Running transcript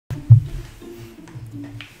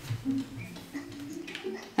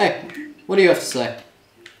Hey, what do you have to say?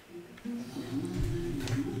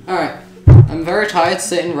 Alright, I'm very tired,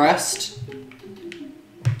 sit and rest.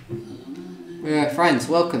 We're friends,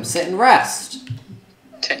 welcome, sit and rest.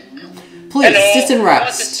 Please, Hello, sit and you want to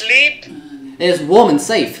rest. sleep? It is warm and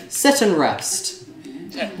safe, sit and rest.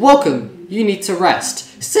 Welcome, you need to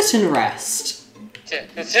rest. Sit and rest.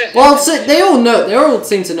 Well, they all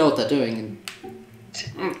seem to know what they're doing.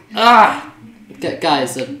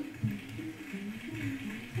 Guys, Who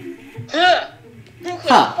could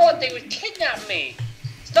have thought they would kidnap me?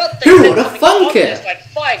 It's not that Who they would have said thunk something it? obvious like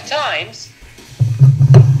 5 times.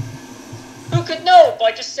 Who could know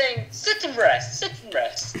by just saying, sit and rest, sit and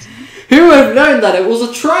rest? who would have known that it was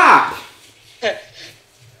a trap?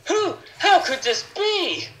 How could this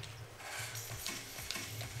be?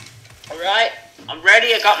 Alright, I'm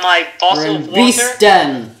ready, I got my We're bottle in of water. Beast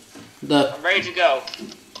Den. I'm ready to go.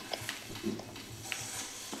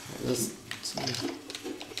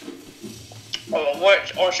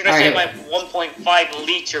 Or should I say my 1.5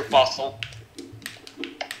 liter bottle?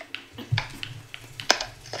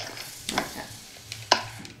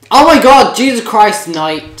 Oh my god, Jesus Christ,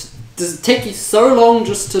 Knight. Does it take you so long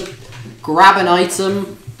just to grab an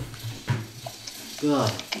item?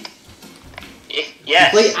 God.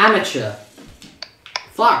 Yes. Complete amateur.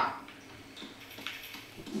 Fuck.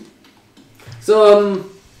 So,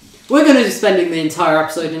 we're going to be spending the entire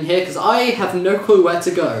episode in here because I have no clue where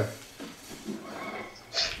to go.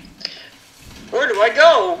 Where do I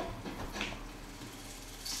go?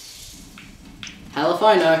 Hell if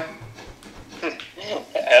I know.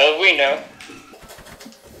 Hell, we know.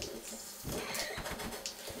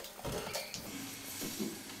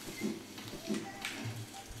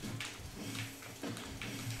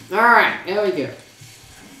 Alright, here we go.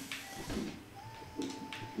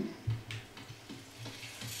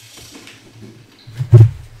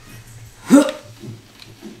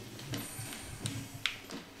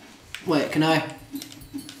 Wait, can I?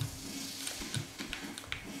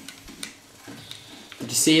 Did you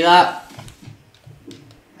see that?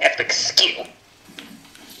 Epic skill.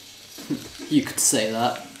 You could say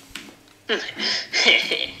that.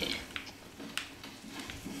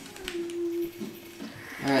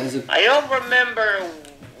 Alright, there's a... I don't remember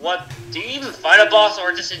what... Do you even fight a boss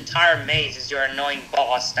or just entire maze is your annoying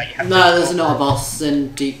boss that you have to... No, there's not a boss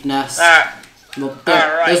in Deep Nest. Well,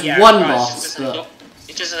 there's yeah, one gosh, boss, but...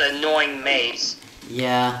 It's just an annoying maze.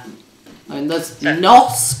 Yeah. I mean, there's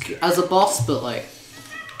Nosk as a boss, but like...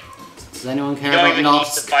 Does anyone care about You don't even need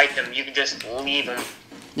to Nosk? fight them, you can just leave them.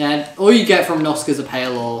 Yeah, all you get from Nosk is a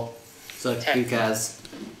pale ore, so who cares?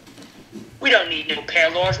 We don't need no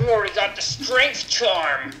Paralors, we already got the strength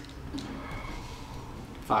charm.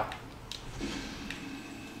 Fuck.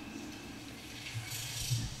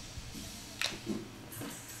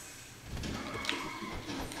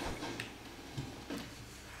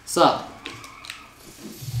 Sup?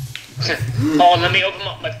 Oh, let me open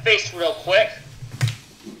up my face real quick.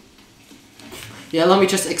 Yeah, let me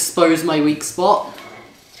just expose my weak spot.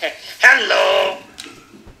 Hello!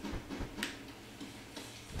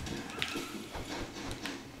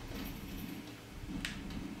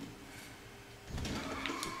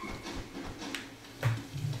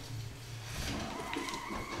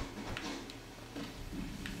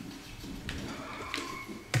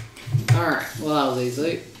 Alright, well that was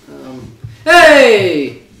easy.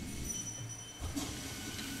 Hey!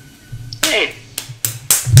 Hey!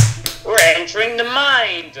 We're entering the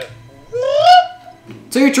mind! What?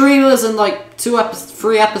 2 dreamers and like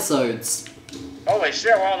 3 episodes. Holy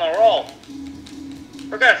shit, we're on a roll.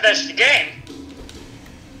 We're gonna finish the game.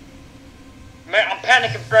 Man, I'm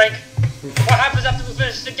panicking, Frank. What happens after we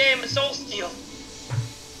finish the game in Soul Steel?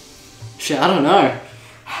 Shit, I don't know.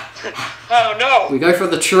 Oh no! We go for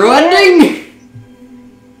the true ending?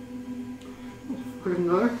 I don't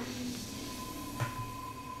know.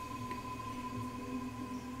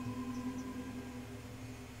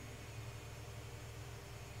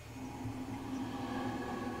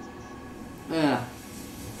 Yeah.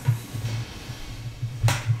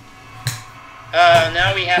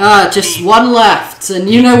 Now we have just one left, and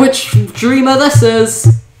you know which dreamer this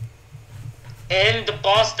is. And the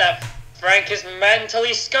boss that Frank is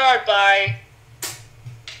mentally scarred by.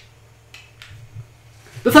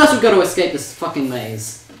 But first we've got to escape this fucking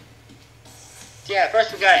maze. Yeah,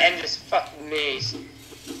 first we gotta end this fucking maze.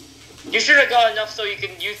 You should have got enough so you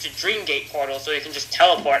can use the Dream Gate portal so you can just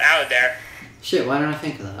teleport out of there. Shit, why didn't I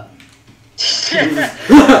think of that?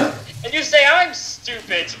 And you say I'm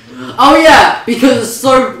stupid. Oh yeah, because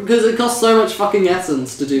it costs so much fucking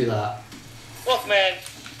essence to do that. Look, man,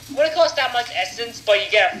 when it costs that much essence, but you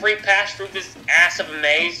get a free pass through this ass of a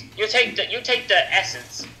maze, you take the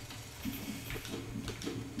essence.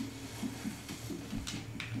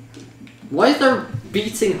 Why is there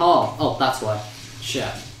beating heart? Oh, that's why.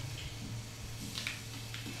 Shit.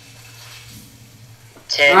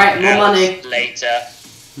 10 Alright, more money. Later.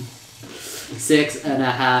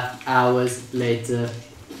 6.5 hours later.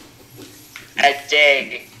 A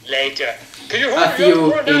day later. Can you A hurry up few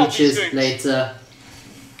and run out inches these things? later.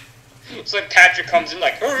 It's like Patrick comes in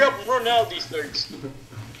like, hurry up and run out these things.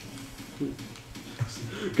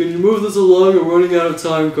 Can you move this along? We're running out of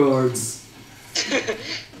time cards.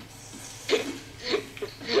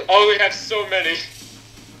 Oh, we have so many.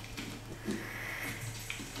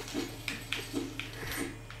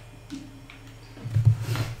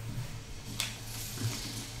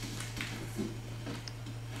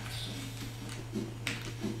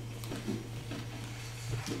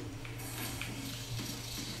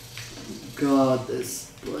 God,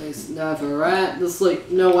 this place never ends. There's like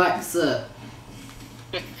no exit.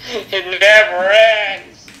 It never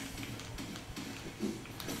ends.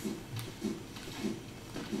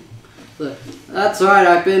 But that's right,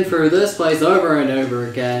 I've been through this place over and over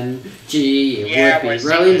again. Gee, it would be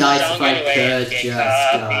really nice if I could just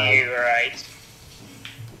die. Right.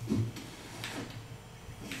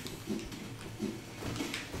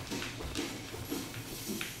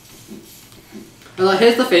 And like,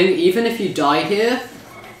 here's the thing, even if you die here,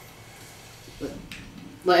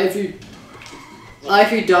 like if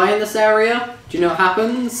you die in this area, do you know what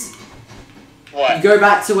happens? What? You go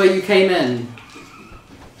back to where you came in.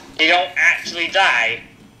 You don't actually die.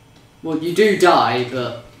 Well, you do die,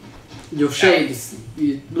 but your shades,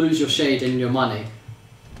 you lose your shade and your money.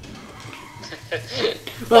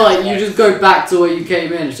 Well, like, you just go back to where you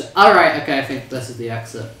came in. Alright, okay, I think this is the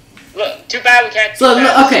exit. Look, too bad we can't. So,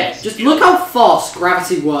 okay, just look how fast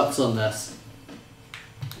gravity works on this.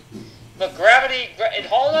 Look, gravity, in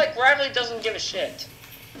Hollow Knight, gravity doesn't give a shit.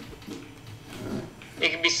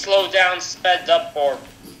 It can be slowed down, sped up, or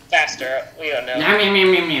faster. We don't know.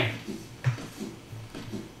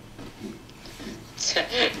 It's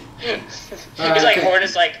like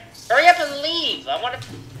Hortus, like, hurry up and leave. I want to.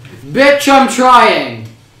 Bitch, I'm trying.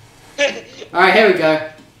 Alright, here we go.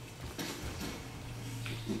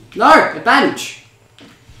 No, a bench.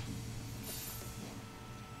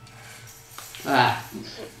 Ah.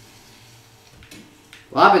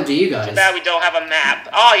 What happened to you guys? Too bad we don't have a map.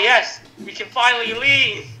 Oh yes, we can finally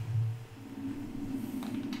leave.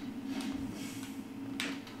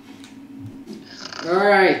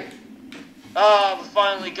 Alright. Oh, we're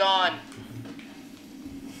finally gone.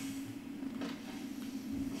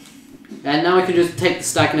 And now we can just take the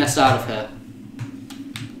stag nest out of here.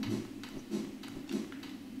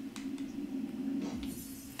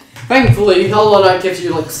 Thankfully, Hollow Knight gives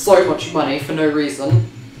you like so much money for no reason.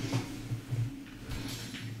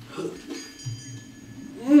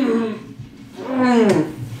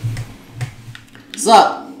 What's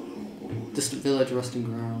that? Distant village, resting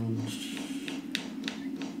ground.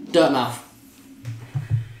 Dirtmouth.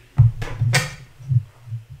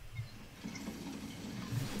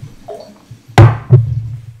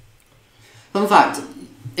 Fun fact,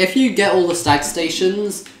 if you get all the stag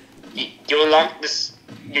stations... You unlock this...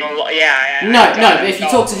 Yeah. No, if you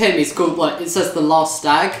talk to him, he's called, like, it says the last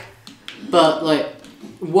stag. But, like,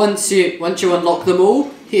 once you unlock them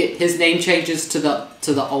all, his name changes to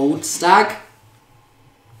the old stag.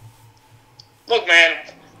 Look, man,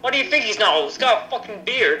 what do you think he's not old? He's got a fucking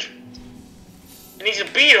beard. And he's a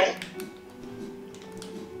beetle.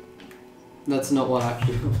 That's not what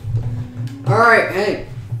actually... Alright, hey.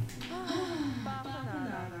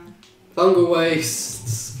 Fungal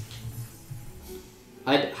wastes.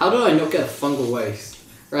 How did I not get a fungal waste?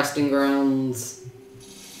 Resting grounds.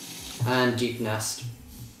 And deep nest.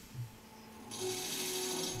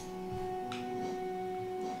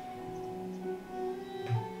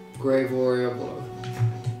 Grave warrior,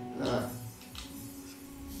 whatever.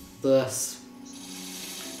 This.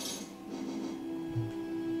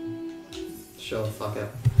 Sure, fuck it.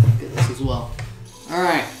 Get this as well.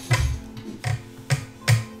 Alright.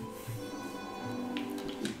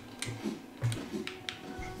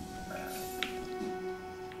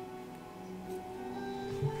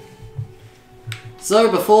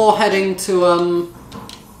 So, before heading to,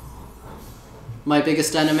 my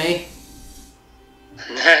biggest enemy...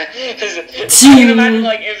 I can imagine,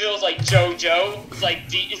 like, if it was, like, JoJo, it's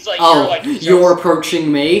like, oh, you're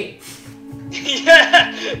approaching me?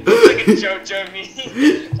 Yeah! It's like a JoJo meme.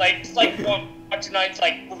 It's like one tonight's,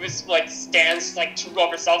 like, with his, like, stance, like, two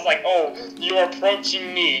rubber cells, like, oh, you're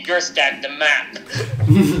approaching me, you're standing the map.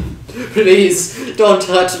 Please, don't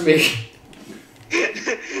touch me.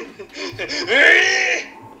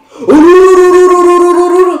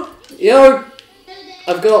 Yo,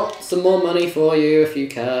 I've got some more money for you if you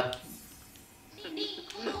care.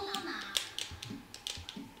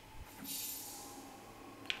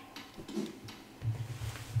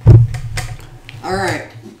 Alright.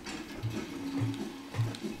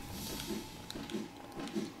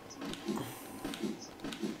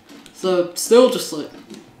 So, still just like...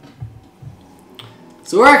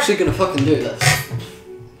 So we're actually gonna fucking do this.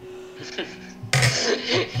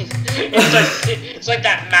 It's like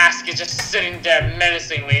that mask is just sitting there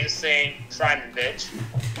menacingly just saying, try me, bitch.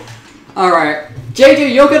 Alright.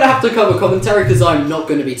 JJ, you're gonna have to cover commentary because I'm not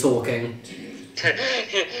gonna be talking.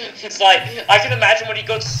 It's like, I can imagine when you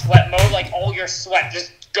go to sweat mode, like all your sweat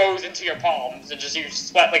just goes into your palms and just you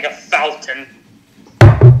sweat like a fountain.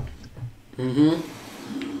 Mm-hmm.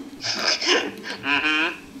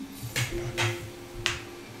 Mm-hmm.